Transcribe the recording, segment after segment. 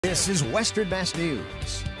This is Western Mass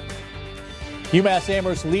News. UMass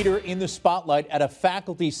Amherst leader in the spotlight at a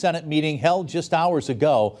faculty senate meeting held just hours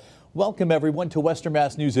ago. Welcome everyone to Western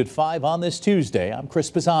Mass News at 5 on this Tuesday. I'm Chris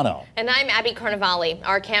Pisano. And I'm Abby Carnevale.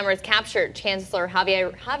 Our cameras captured Chancellor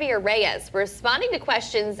Javier Reyes responding to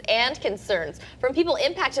questions and concerns from people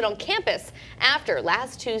impacted on campus after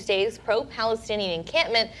last Tuesday's pro-Palestinian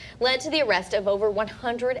encampment led to the arrest of over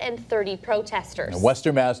 130 protesters. And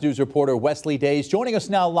Western Mass News reporter Wesley Days joining us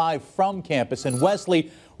now live from campus. And Wesley,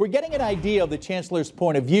 we're getting an idea of the chancellor's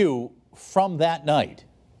point of view from that night.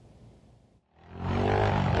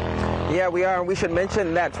 Yeah, we are. We should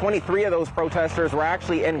mention that 23 of those protesters were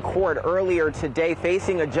actually in court earlier today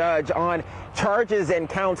facing a judge on charges and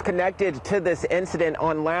counts connected to this incident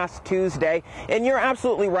on last Tuesday. And you're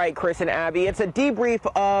absolutely right, Chris and Abby. It's a debrief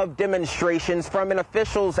of demonstrations from an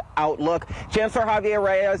official's outlook. Chancellor Javier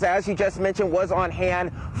Reyes, as you just mentioned, was on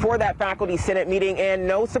hand for that faculty senate meeting. And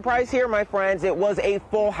no surprise here, my friends, it was a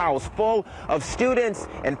full house full of students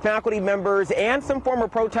and faculty members and some former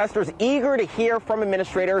protesters eager to hear from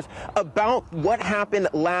administrators about what happened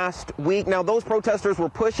last week. Now, those protesters were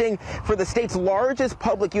pushing for the state's largest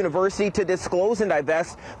public university to disclose and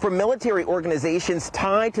divest from military organizations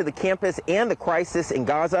tied to the campus and the crisis in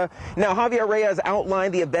Gaza. Now, Javier Reyes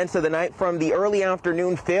outlined the events of the night from the early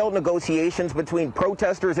afternoon failed negotiations between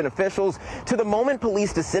protesters and officials to the moment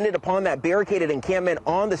police descended upon that barricaded encampment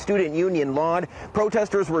on the student union lawn.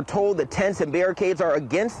 Protesters were told the tents and barricades are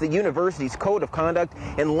against the university's code of conduct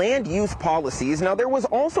and land use policies. Now, there was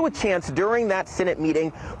also a chance during that Senate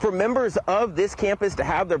meeting for members of this campus to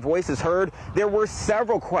have their voices heard. There were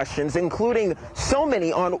several questions, including so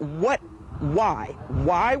many on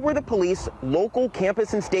why were the police, local,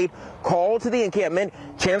 campus, and state called to the encampment?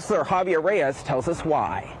 Chancellor Javier Reyes tells us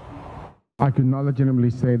why. I could not legitimately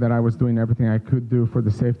say that I was doing everything I could do for the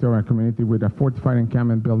safety of our community with a fortified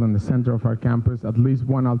encampment built in the center of our campus, at least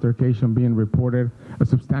one altercation being reported, a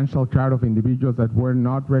substantial crowd of individuals that were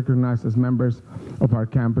not recognized as members of our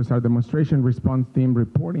campus, our demonstration response team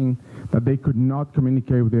reporting that they could not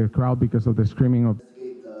communicate with the crowd because of the screaming of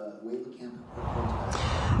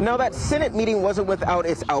Now, that Senate meeting wasn't without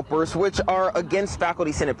its outbursts, which are against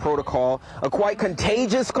faculty Senate protocol. A quite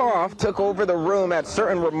contagious cough took over the room at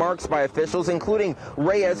certain remarks by officials, including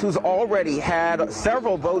Reyes, who's already had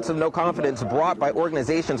several votes of no confidence brought by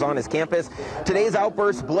organizations on his campus. Today's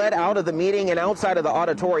outburst bled out of the meeting and outside of the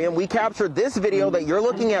auditorium. We captured this video that you're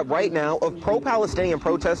looking at right now of pro-Palestinian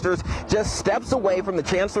protesters just steps away from the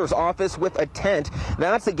chancellor's office with a tent.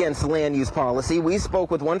 That's against land use policy. We spoke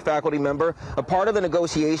with one faculty member, a part of the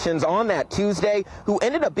negotiations on that Tuesday, who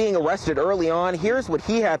ended up being arrested early on. Here's what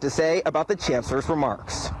he had to say about the chancellor's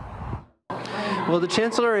remarks. Well, the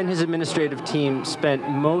chancellor and his administrative team spent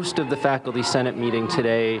most of the faculty senate meeting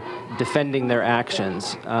today defending their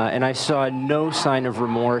actions, and I saw no sign of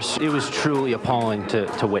remorse. It was truly appalling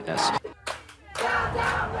to witness.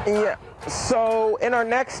 Yeah. So in our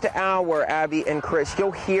next hour, Abby and Chris,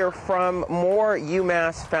 you'll hear from more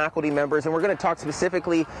UMass faculty members, and we're going to talk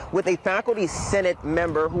specifically with a faculty senate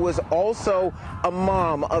member who was also a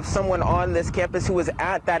mom of someone on this campus who was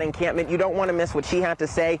at that encampment. You don't want to miss what she had to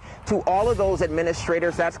say to all of those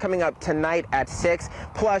administrators. That's coming up tonight at 6.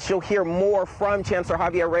 Plus, you'll hear more from Chancellor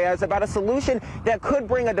Javier Reyes about a solution that could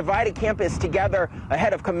bring a divided campus together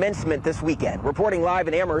ahead of commencement this weekend. Reporting live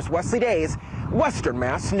in Amherst, Wesley Days, Western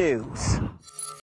Mass News.